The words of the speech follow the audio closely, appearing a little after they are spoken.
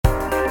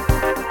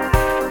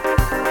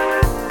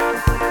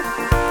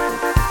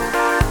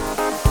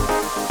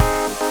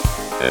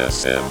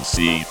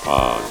SMC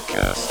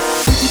Podcast.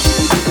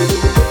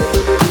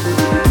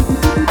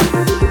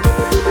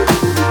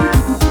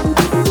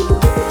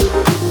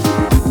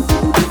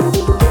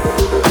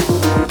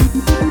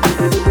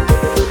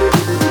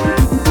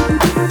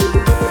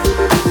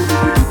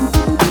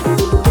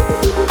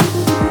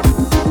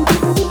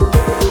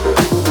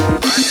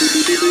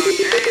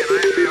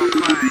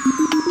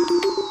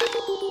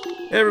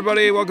 Hey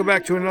everybody, welcome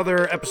back to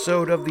another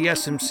episode of the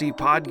SMC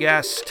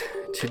Podcast.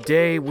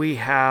 Today we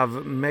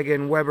have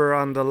Megan Weber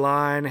on the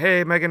line.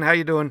 Hey Megan, how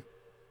you doing?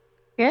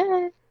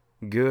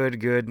 Good.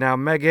 Good. Now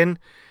Megan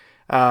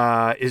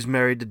is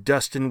married to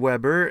Dustin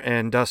Weber,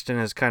 and Dustin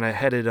has kind of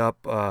headed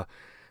up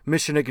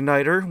Mission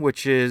Igniter,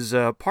 which is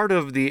part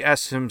of the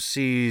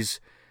SMC's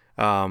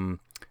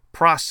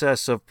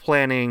process of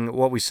planning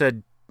what we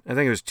said, I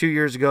think it was 2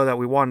 years ago, that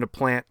we wanted to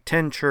plant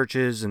 10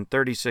 churches in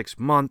 36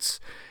 months.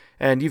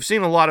 And you've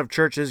seen a lot of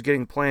churches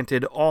getting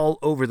planted all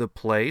over the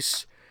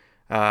place,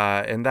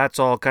 and that's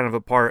all kind of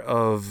a part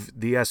of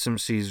the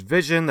SMC's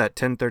vision, that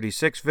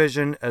 1036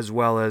 vision, as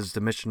well as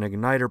the Mission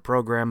Igniter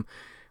program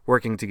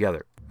working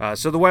together.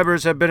 So the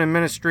Webers have been in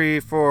ministry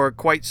for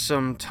quite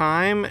some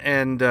time,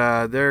 and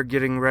they're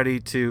getting ready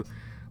to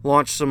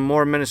launch some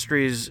more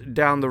ministries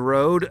down the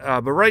road.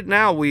 But right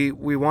now, we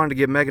wanted to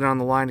get Megan on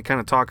the line to kind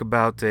of talk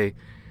about a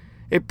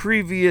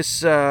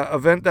previous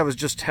event that was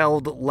just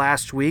held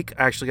last week.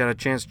 I actually got a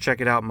chance to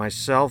check it out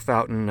myself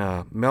out in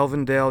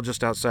Melvindale,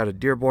 just outside of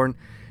Dearborn,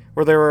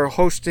 where they were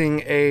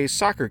hosting a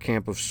soccer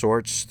camp of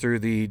sorts through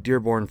the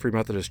Dearborn Free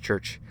Methodist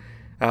Church.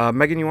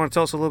 Megan, you want to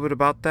tell us a little bit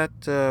about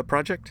that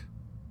project?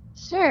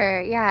 Sure,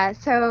 yeah.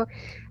 So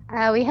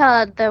we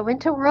held the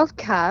Winter World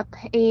Cup,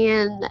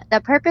 and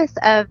the purpose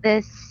of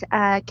this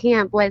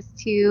camp was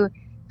to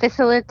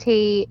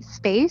facilitate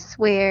space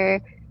where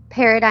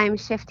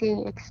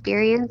paradigm-shifting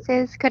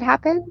experiences could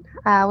happen,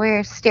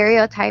 where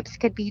stereotypes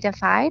could be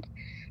defied,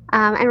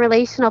 and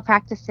relational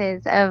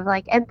practices of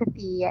like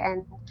empathy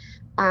and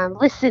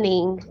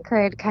listening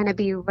could kind of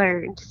be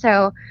learned.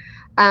 So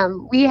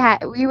we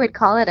would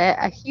call it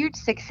a huge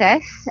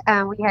success.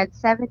 We had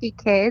 70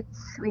 kids.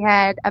 We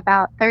had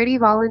about 30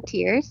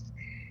 volunteers.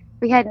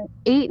 We had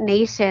 8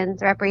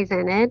 nations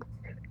represented.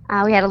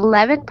 We had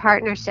 11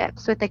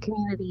 partnerships with the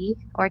community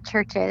or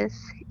churches,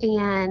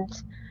 and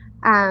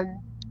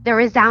the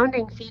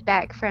resounding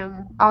feedback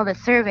from all the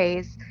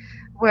surveys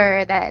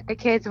were that the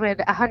kids would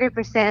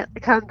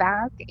 100% come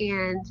back,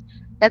 and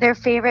that their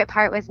favorite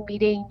part was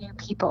meeting new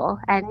people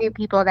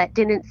that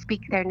didn't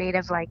speak their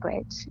native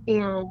language.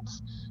 And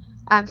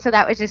so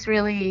that was just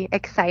really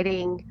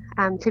exciting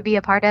to be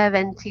a part of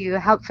and to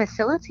help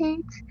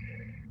facilitate.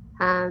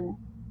 And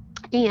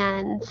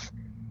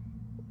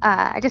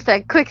just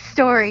a quick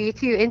story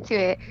too into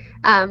it.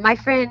 My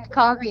friend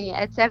called me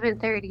at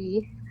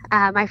 7:30.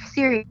 My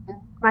Syrian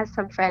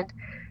Muslim friend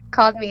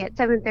called me at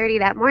 7:30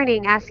 that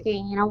morning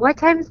asking, what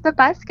time's the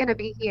bus going to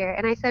be here?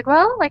 And I said,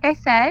 well, like I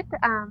said,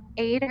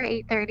 8 or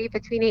 8:30,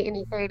 between 8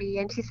 and 8:30.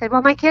 And she said,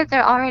 well, my kids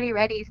are already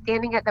ready,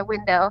 standing at the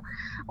window,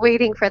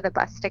 waiting for the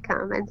bus to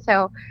come. And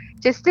so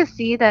just to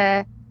see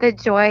the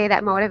joy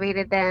that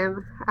motivated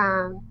them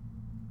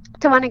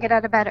to want to get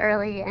out of bed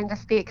early and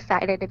just be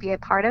excited to be a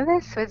part of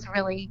this was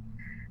really,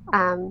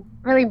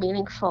 really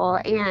meaningful.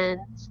 And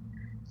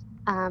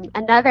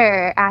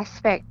another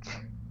aspect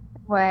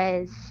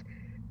was,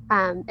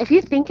 if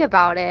you think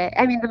about it,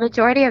 I mean, the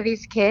majority of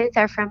these kids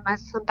are from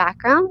Muslim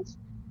backgrounds.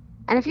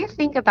 And if you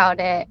think about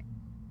it,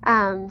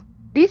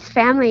 these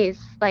families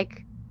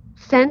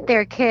sent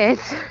their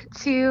kids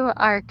to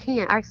our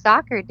camp, our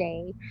soccer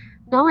day,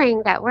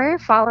 knowing that we're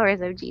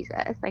followers of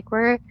Jesus,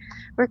 we're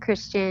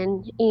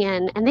Christian,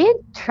 and they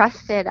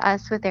trusted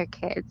us with their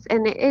kids.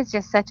 And it is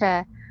just such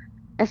a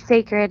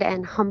sacred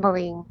and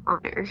humbling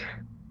honor.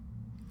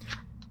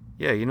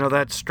 Yeah,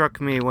 that struck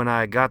me when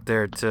I got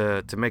there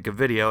to make a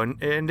video.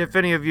 And if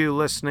any of you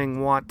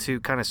listening want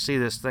to kind of see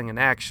this thing in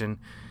action,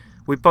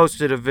 we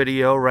posted a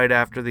video right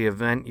after the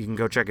event. You can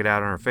go check it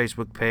out on our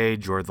Facebook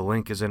page, or the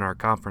link is in our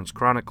conference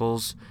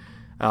chronicles.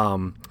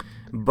 I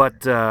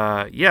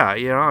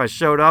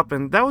showed up,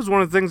 and that was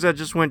one of the things that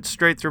just went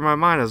straight through my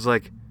mind. I was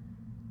like,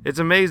 it's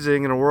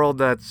amazing in a world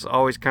that's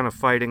always kind of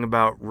fighting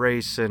about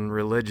race and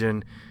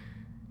religion.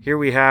 Here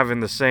we have in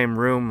the same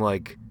room,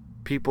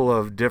 people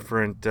of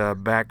different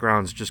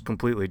backgrounds just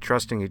completely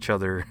trusting each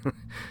other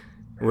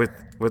with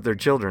their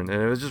children.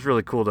 And it was just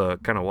really cool to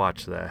kind of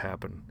watch that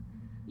happen.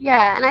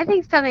 Yeah, and I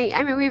think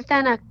we've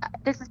done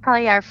this is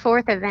probably our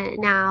 4th event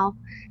now.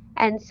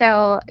 And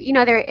so,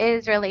 there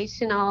is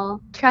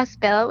relational trust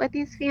built with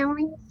these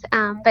families,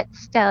 but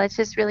still, it's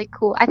just really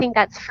cool. I think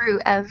that's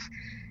fruit of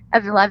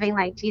loving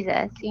like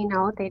Jesus.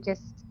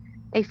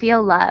 They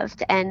feel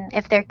loved. And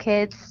if their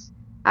kids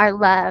are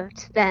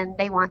loved, then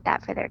they want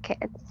that for their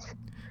kids.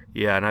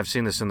 Yeah, and I've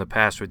seen this in the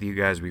past with you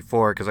guys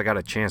before, because I got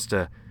a chance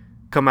to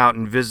come out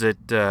and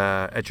visit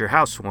at your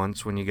house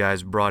once when you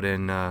guys brought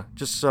in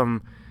just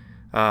some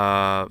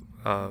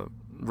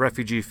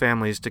refugee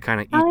families to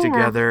kind of eat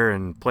together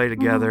and play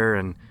together.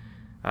 And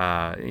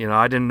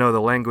I didn't know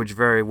the language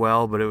very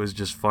well, but it was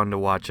just fun to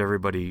watch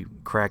everybody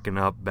cracking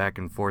up back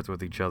and forth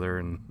with each other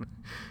and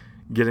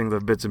getting the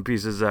bits and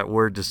pieces that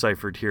were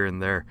deciphered here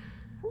and there.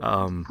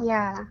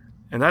 Yeah.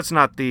 And that's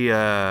not the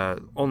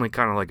only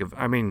kind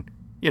of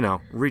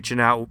reaching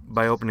out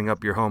by opening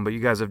up your home, but you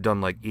guys have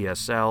done like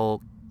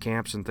ESL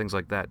camps and things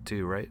like that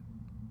too, right?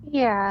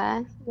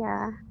 Yeah.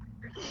 Yeah.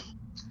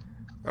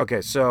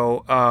 Okay,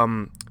 so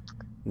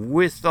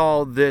with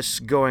all this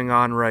going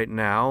on right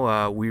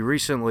now, we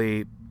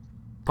recently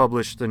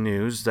published the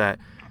news that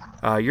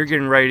you're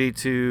getting ready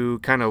to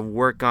kind of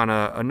work on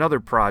another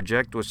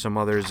project with some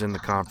others in the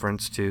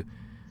conference to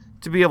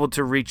be able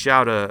to reach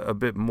out a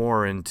bit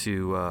more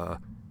into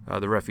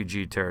the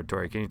refugee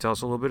territory. Can you tell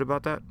us a little bit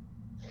about that?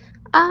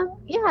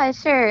 Yeah,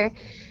 sure.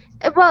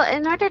 Well,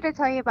 in order to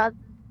tell you about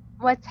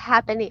what's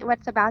happening,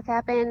 what's about to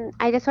happen,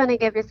 I just want to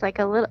give just like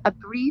a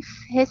brief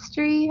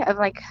history of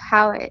like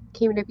how it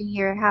came to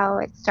be or how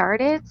it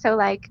started. So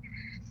like,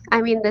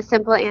 I mean, the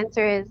simple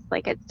answer is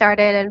like it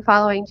started in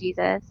following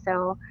Jesus.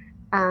 So,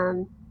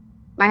 um,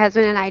 my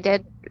husband and I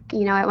did,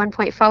 at one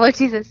point follow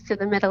Jesus to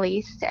the Middle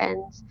East.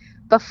 And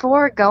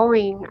before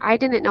going, I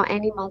didn't know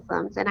any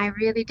Muslims. And I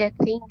really did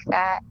think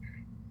that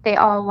they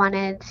all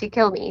wanted to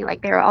kill me.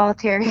 Like they were all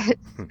terrorists.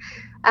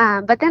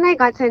 But then I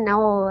got to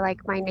know like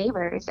my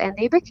neighbors, and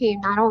they became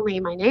not only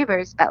my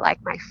neighbors, but like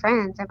my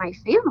friends and my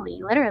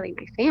family, literally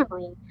my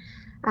family,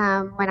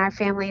 when our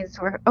families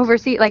were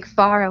overseas, like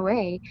far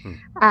away.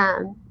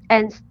 Hmm.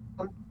 And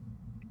so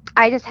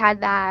I just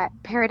had that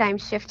paradigm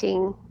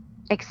shifting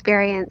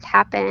experience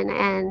happen.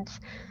 And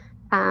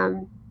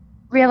um,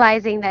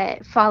 realizing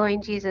that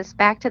following Jesus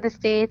back to the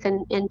States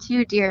and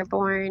to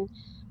Dearborn,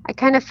 I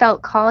kind of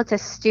felt called to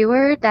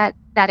steward that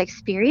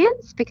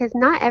experience because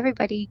not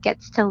everybody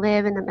gets to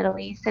live in the Middle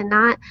East and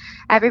not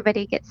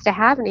everybody gets to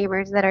have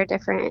neighbors that are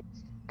different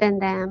than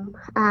them.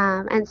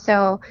 And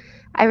so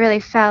I really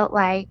felt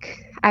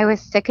like I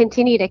was to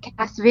continue to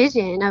cast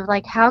vision of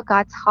like how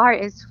God's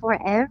heart is for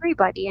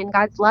everybody and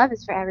God's love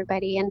is for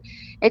everybody. And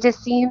it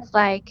just seems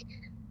like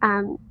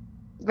um,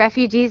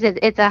 refugees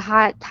it's a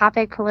hot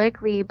topic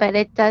politically, but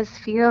it does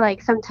feel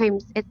like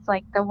sometimes it's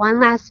like the one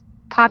last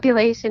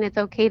population it's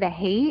okay to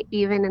hate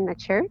even in the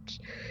church.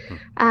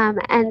 Hmm.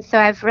 And so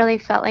I've really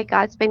felt like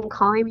God's been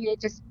calling me to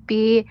just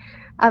be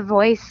a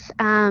voice,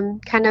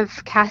 kind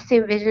of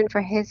casting vision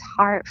for his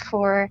heart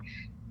for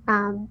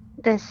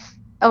this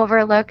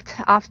overlooked,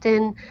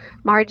 often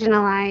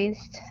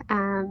marginalized,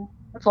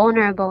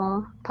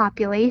 vulnerable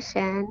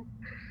population,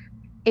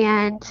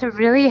 and to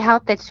really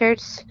help the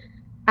church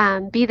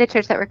be the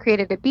church that we're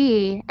created to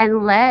be,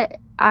 and let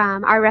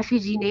our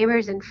refugee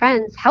neighbors and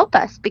friends help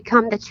us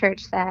become the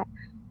church that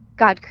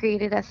God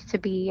created us to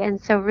be.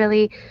 And so,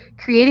 really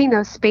creating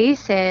those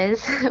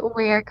spaces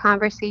where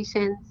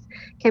conversations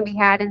can be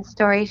had and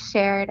stories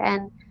shared,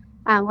 and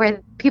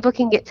where people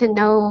can get to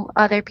know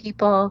other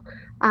people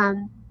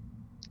um,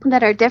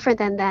 that are different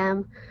than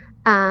them.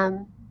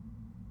 Um,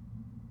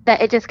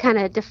 that it just kind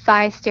of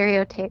defies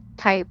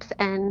stereotypes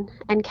and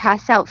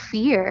casts out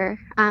fear.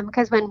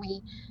 Because when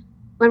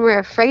we're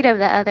afraid of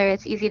the other,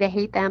 it's easy to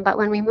hate them. But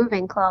when we move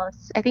in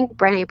close, I think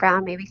Brené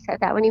Brown maybe said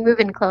that when you move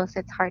in close,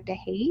 it's hard to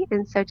hate.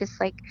 And so just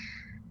like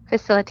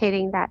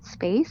facilitating that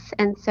space.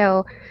 And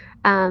so,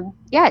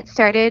 yeah, it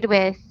started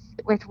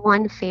with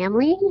one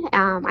family.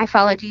 I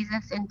followed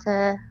Jesus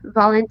into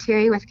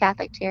volunteering with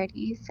Catholic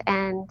Charities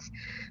and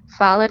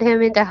followed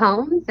him into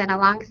homes and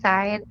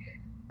alongside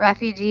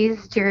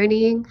refugees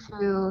journeying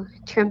through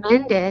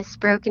tremendous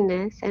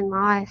brokenness and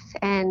loss.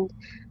 And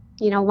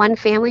one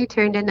family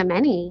turned into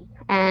many.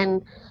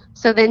 And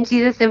so then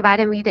Jesus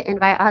invited me to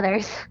invite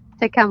others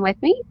to come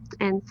with me.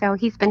 And so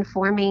he's been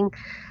forming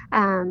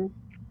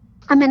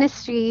a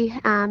ministry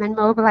and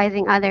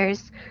mobilizing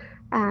others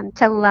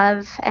to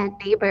love and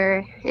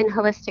neighbor in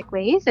holistic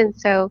ways. And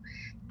so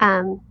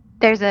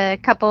there's a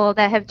couple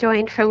that have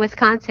joined from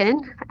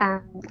Wisconsin,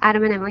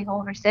 Adam and Emily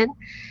Holverson,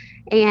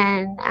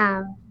 and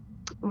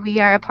we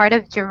are a part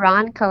of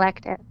Jiran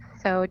Collective.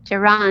 So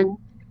Jiran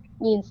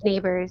means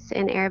neighbors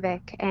in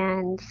Arabic,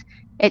 and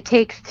it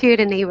takes two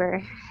to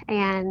neighbor.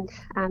 And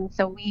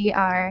so we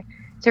are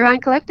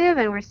Jiran Collective,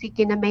 and we're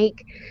seeking to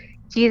make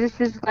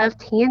Jesus' love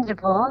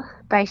tangible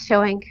by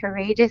showing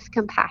courageous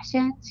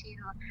compassion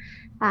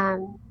to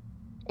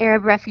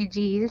Arab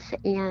refugees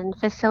and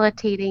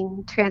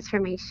facilitating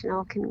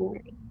transformational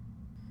community.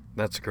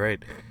 That's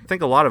great. I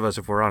think a lot of us,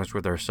 if we're honest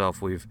with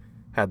ourselves, we've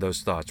had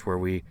those thoughts where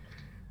we,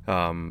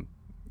 um,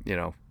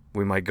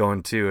 we might go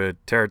into a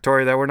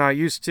territory that we're not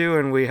used to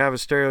and we have a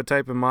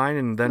stereotype in mind.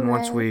 And then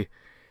once Right. we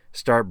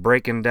start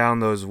breaking down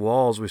those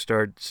walls, we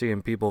start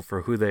seeing people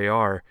for who they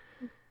are.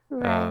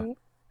 Right.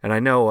 And I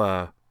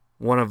know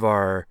one of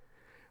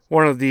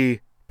the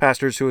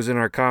pastors who was in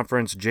our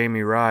conference,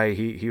 Jamie Rye,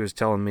 he was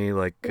telling me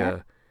like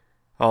Yep.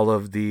 all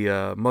of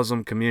the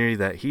Muslim community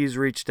that he's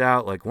reached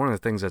out, like one of the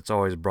things that's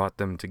always brought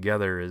them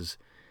together is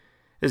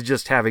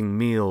just having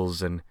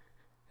meals and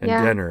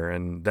Yeah. dinner,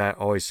 and that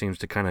always seems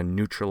to kind of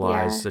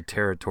neutralize Yeah. the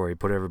territory,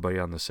 put everybody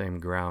on the same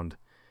ground.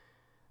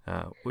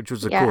 which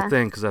was a cool Yeah.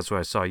 thing because that's what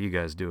I saw you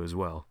guys do as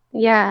well.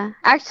 Yeah.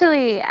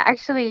 Actually,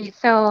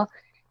 so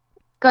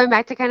going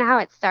back to kind of how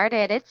it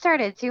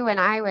started too when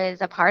I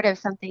was a part of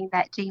something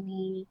that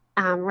Jamie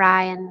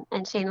Rye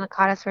and Shane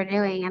Lakatos were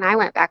doing, and I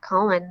went back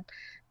home and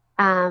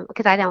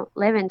because I don't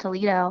live in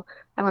Toledo,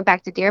 I went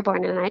back to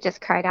Dearborn and I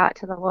just cried out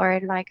to the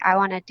Lord, like, I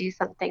want to do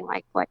something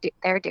like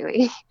they're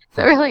doing.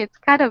 So really, it's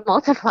kind of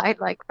multiplied,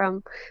 like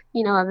from,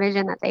 a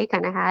vision that they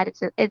kind of had.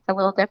 It's a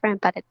little different,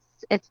 but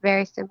it's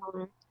very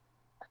similar.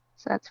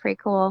 So that's pretty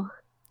cool.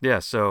 Yeah,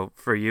 so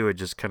for you, it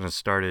just kind of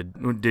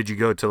started. Did you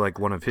go to like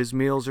one of his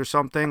meals or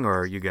something,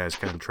 or you guys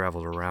kind of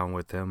traveled around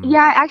with him?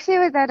 Yeah, actually, it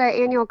was at an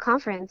annual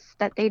conference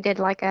that they did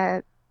like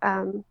I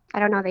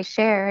don't know, they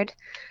shared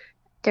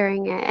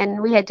during it,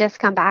 and we had just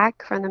come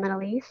back from the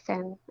Middle East,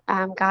 and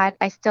God,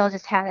 I still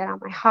just had it on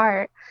my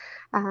heart.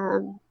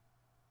 Um,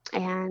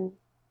 And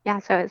yeah,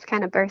 so it's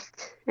kind of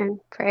burst in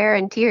prayer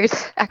and tears,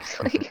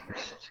 actually.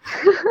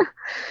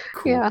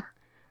 Cool. Yeah.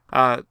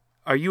 Uh,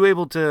 are you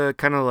able to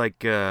kind of like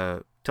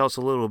tell us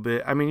a little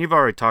bit? I mean, you've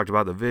already talked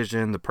about the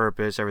vision, the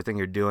purpose, everything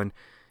you're doing.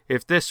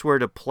 If this were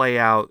to play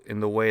out in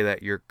the way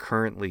that you're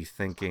currently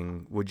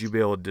thinking, would you be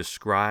able to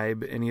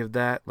describe any of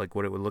that, like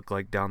what it would look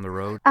like down the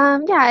road?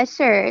 Yeah,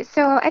 sure.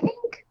 So I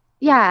think,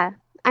 yeah,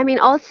 I mean,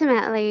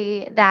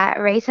 ultimately, that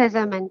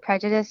racism and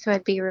prejudice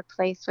would be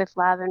replaced with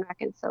love and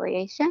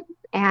reconciliation,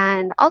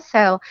 and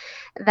also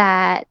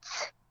that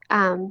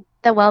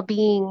the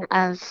well-being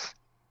of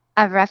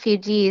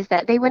refugees,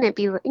 that they wouldn't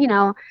be,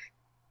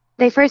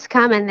 they first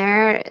come and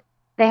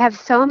they have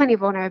so many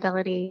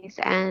vulnerabilities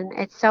and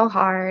it's so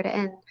hard,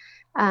 and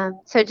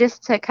so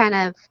just to kind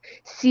of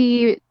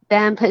see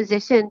them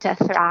positioned to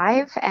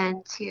thrive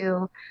and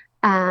to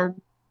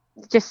um,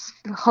 just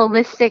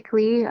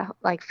holistically,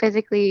 like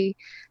physically,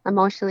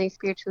 emotionally,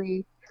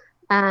 spiritually,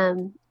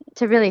 um,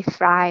 to really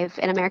thrive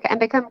in America and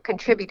become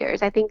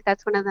contributors. I think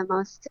that's one of the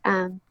most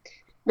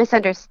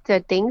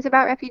misunderstood things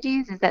about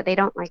refugees is that they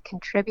don't like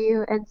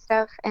contribute and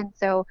stuff. And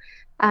so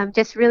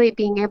just really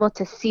being able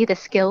to see the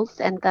skills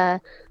and the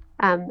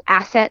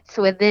assets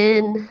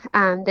within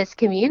this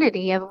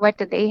community of what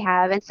do they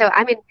have. And so,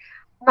 I mean,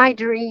 my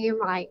dream,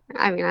 like,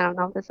 I mean, I don't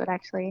know if this would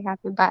actually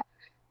happen, but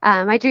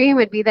my dream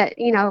would be that,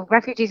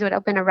 refugees would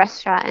open a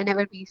restaurant and it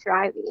would be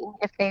thriving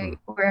if Hmm. they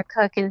were a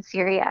cook in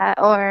Syria,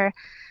 or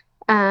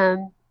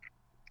um,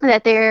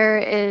 that there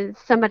is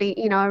somebody,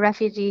 a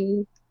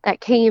refugee that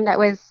came that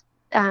was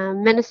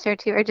ministered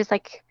to, or just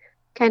like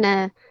kind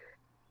of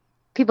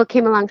people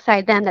came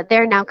alongside them, that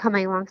they're now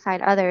coming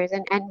alongside others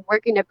and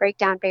working to break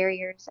down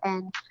barriers.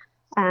 And,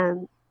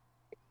 um,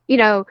 you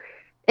know,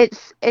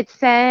 it's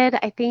said,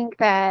 I think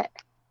that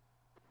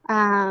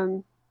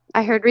um,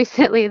 I heard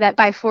recently that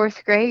by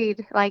fourth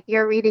grade, like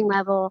your reading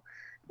level,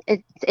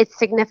 it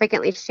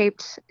significantly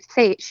shapes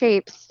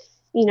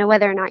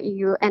whether or not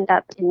you end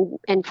up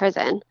in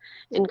prison,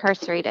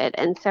 incarcerated.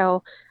 And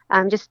so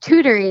just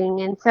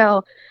tutoring. And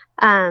so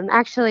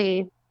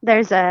actually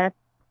there's a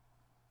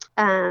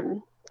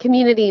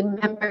community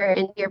member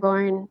in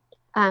Dearborn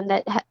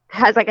that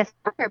has like a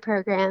soccer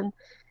program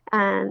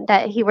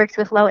that he works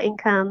with low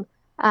income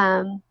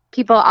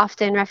people,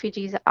 often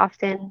refugees,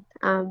 often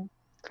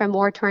from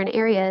war torn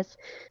areas,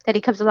 that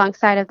he comes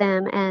alongside of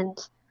them.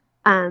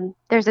 And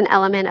there's an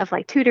element of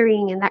like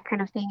tutoring and that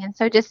kind of thing. And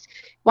so just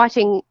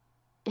watching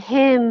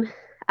him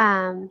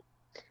um,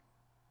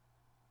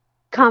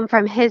 come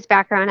from his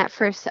background at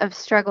first of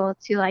struggle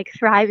to like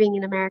thriving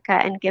in America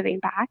and giving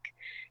back,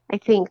 I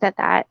think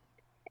that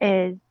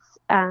is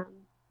um,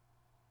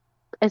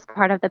 is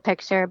part of the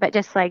picture. But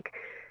just like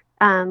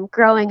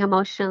growing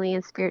emotionally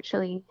and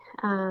spiritually,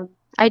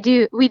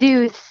 we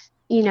do,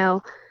 you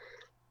know,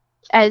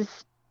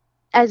 as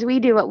we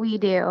do what we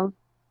do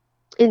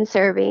in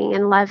serving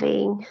and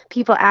loving,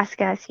 people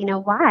ask us,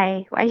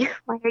 why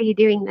are you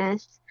doing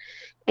this?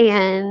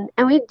 And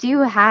we do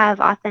have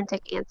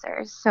authentic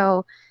answers.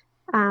 So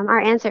our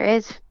answer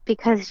is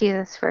because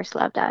Jesus first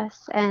loved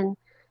us, and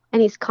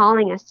He's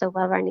calling us to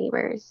love our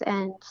neighbors.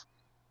 And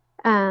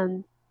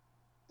um,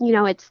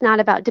 it's not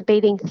about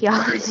debating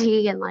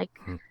theology and like,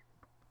 Hmm.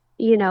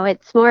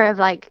 it's more of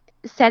like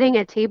setting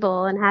a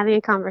table and having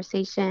a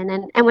conversation.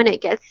 And when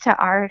it gets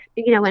to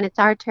when it's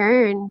our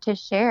turn to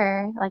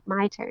share, like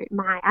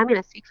I'm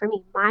going to speak for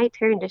me, my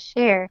turn to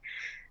share,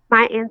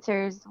 my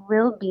answers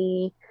will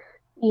be,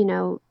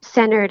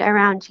 centered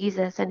around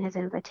Jesus and His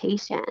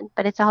invitation.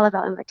 But it's all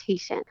about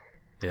invitation.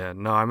 Yeah,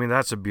 no, I mean,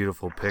 that's a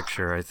beautiful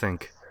picture. I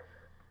think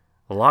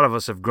a lot of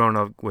us have grown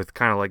up with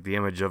kind of like the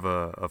image of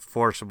a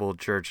forcible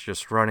church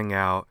just running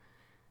out.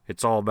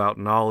 It's all about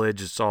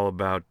knowledge. It's all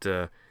about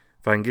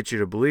if I can get you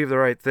to believe the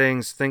right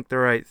things, think the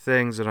right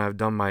things, and I've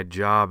done my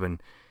job.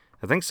 And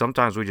I think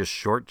sometimes we just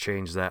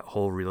shortchange that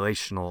whole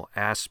relational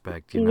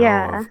aspect,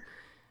 Yeah, of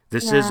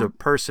this is yeah, a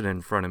person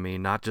in front of me,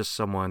 not just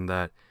someone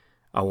that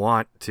I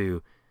want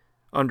to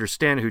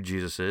understand who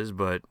Jesus is,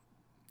 but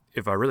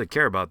if I really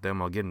care about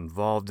them, I'll get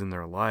involved in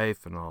their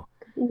life and I'll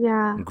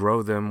yeah,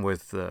 grow them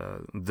with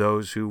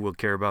those who will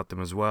care about them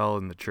as well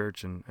in the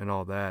church and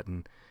all that.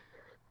 And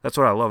that's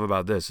what I love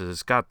about this is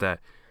it's got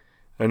that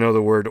I know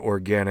the word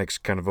organic's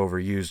kind of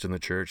overused in the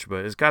church,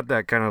 but it's got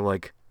that kind of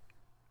like,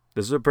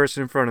 this is a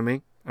person in front of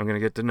me. I'm going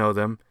to get to know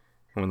them.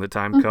 And when the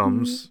time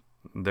comes,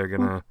 they're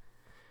going to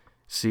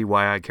see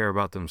why I care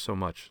about them so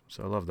much.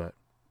 So I love that.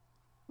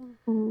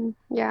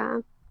 Yeah.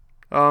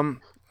 I'm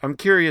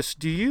curious,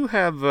 do you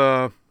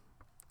have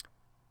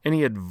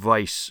any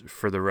advice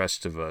for the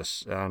rest of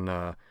us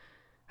on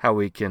how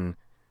we can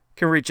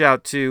reach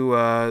out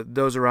to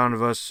those around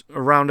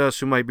us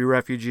who might be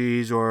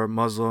refugees or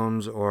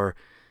Muslims or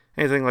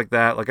anything like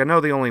that? Like, I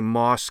know the only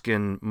mosque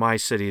in my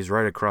city is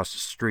right across the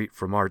street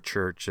from our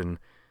church, and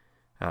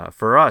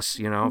for us,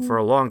 for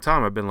a long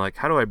time, I've been like,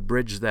 how do I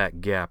bridge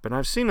that gap? And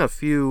I've seen a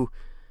few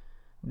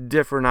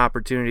different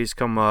opportunities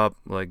come up,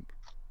 like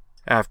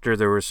after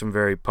there were some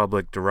very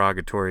public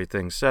derogatory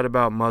things said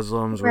about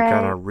Muslims, we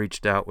kind of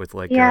reached out with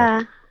like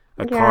a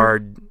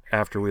card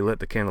after we lit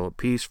the candle of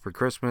peace for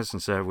Christmas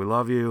and said, we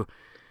love you.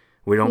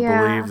 We don't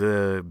believe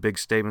the big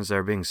statements that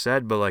are being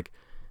said, but like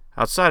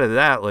outside of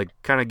that, like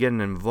kind of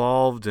getting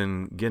involved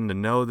and getting to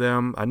know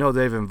them. I know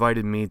they've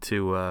invited me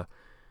to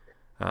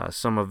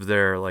some of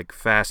their like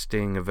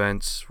fasting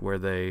events where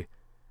they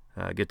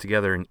get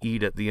together and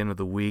eat at the end of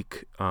the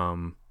week.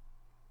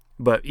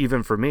 But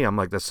even for me, I'm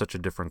like, that's such a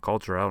different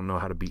culture. I don't know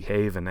how to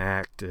behave and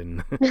act.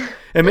 And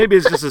and maybe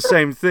it's just the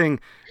same thing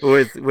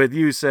with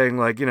you saying,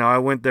 like, I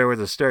went there with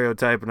a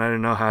stereotype and I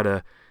didn't know how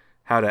to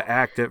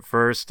act at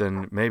first.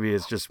 And maybe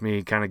it's just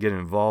me kind of getting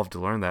involved to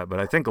learn that. But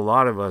I think a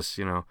lot of us,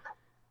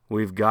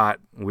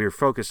 we're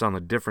focused on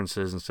the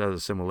differences instead of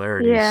the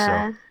similarities.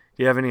 Yeah. So do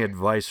you have any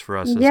advice for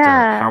us as to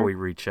how we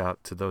reach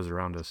out to those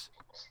around us?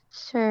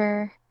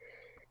 Sure.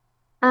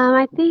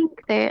 I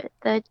think the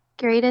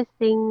greatest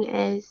thing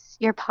is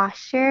your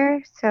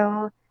posture.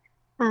 So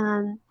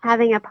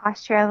having a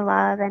posture of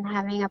love and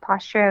having a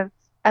posture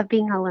of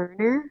being a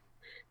learner.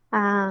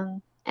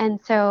 And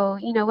so,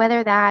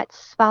 whether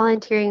that's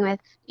volunteering with,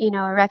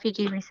 a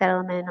refugee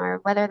resettlement, or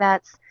whether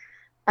that's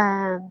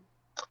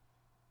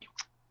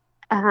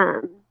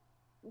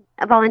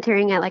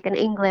volunteering at like an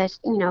English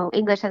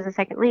as a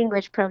second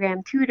language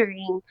program,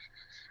 tutoring,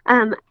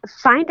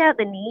 find out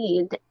the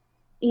need,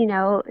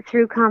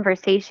 through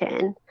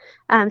conversation.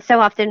 So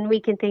often we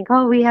can think,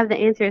 oh, we have the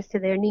answers to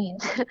their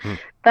needs,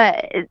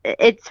 but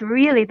it's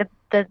really the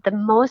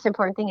most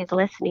important thing is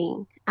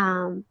listening,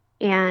 and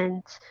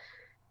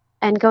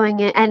going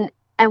in,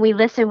 and we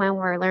listen when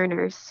we're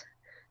learners.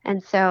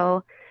 And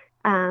so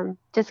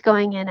just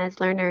going in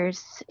as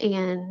learners,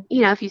 and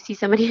if you see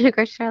somebody in a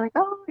grocery store, like,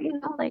 oh,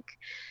 like,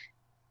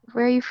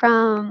 where are you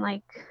from?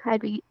 Like,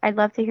 I'd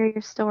love to hear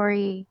your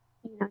story.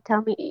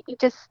 Tell me.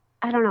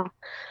 I don't know.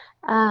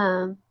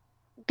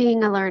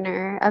 Being a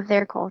learner of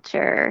their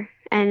culture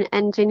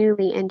and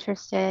genuinely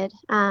interested.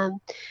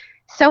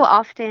 So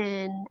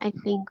often I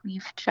think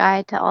we've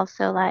tried to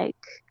also like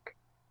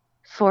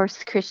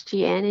force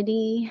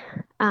Christianity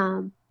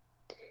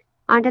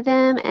onto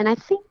them. And I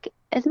think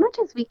as much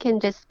as we can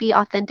just be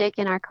authentic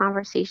in our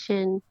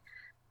conversation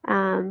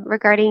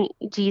regarding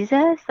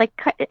Jesus, like,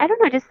 I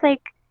don't know, just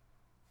like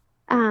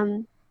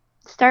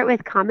start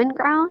with common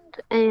ground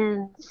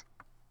and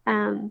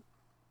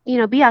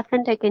be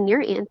authentic in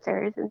your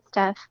answers and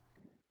stuff.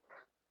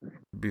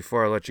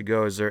 Before I let you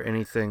go, is there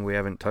anything we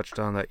haven't touched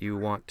on that you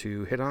want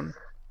to hit on?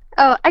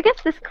 Oh, I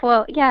guess this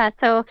quote, yeah.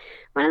 So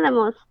one of the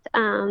most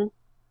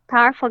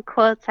powerful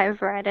quotes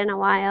I've read in a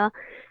while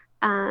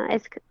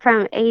is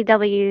from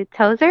A.W.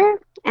 Tozer,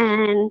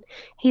 and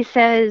he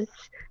says,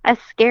 "A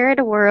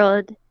scared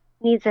world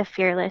needs a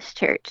fearless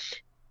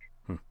church."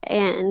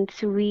 And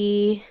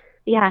that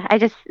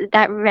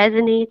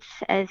resonates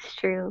as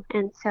true.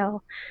 And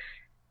so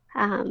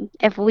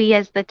if we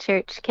as the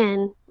church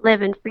can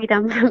live in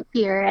freedom from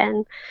fear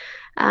and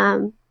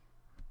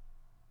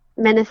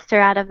minister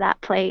out of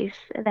that place,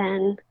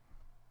 then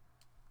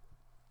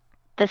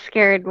the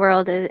scared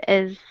world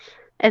is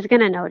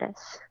going to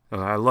notice.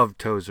 I love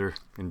Tozer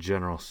in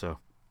general, so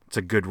it's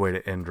a good way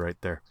to end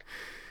right there.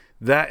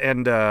 That,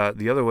 and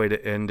the other way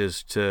to end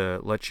is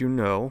to let you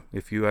know,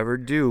 if you ever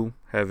do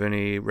have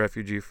any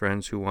refugee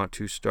friends who want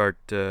to start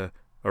a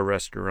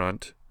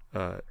restaurant,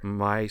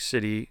 my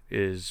city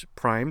is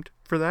primed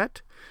for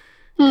that,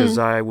 because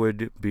I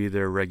would be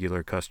their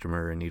regular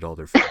customer and eat all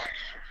their food.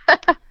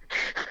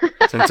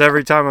 Since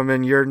every time I'm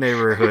in your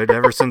neighborhood,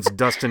 ever since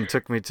Dustin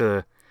took me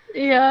to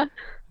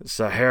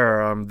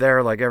Sahara, I'm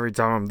there like every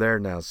time I'm there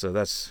now, so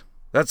that's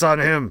on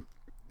him.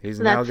 He's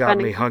now got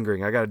me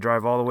hungry. I got to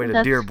drive all the way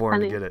to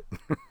Dearborn to get it.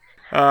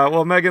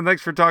 Well, Megan,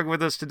 thanks for talking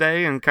with us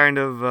today and kind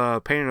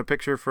of painting a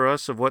picture for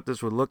us of what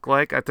this would look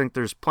like. I think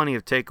there's plenty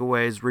of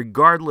takeaways,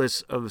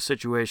 regardless of the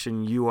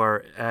situation you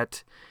are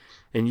at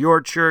in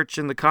your church,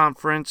 in the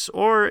conference,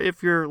 or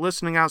if you're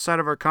listening outside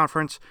of our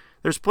conference.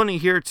 There's plenty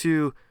here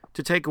to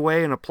take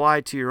away and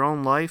apply to your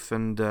own life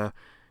and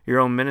your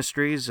own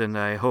ministries. And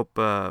I hope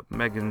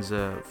Megan's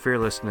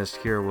fearlessness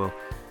here will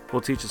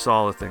teach us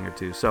all a thing or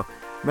two. So,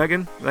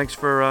 Megan, thanks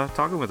for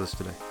talking with us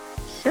today.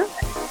 Sure.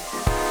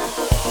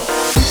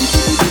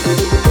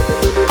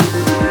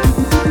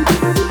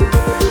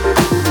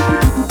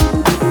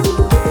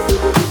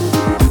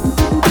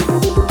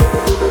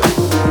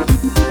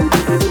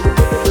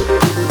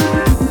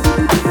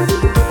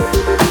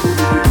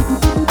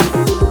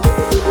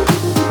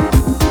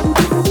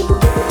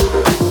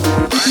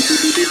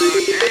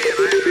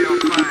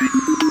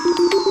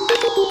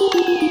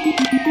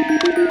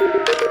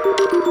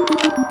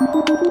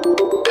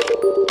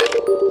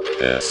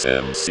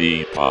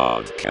 SMC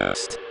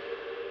Podcast.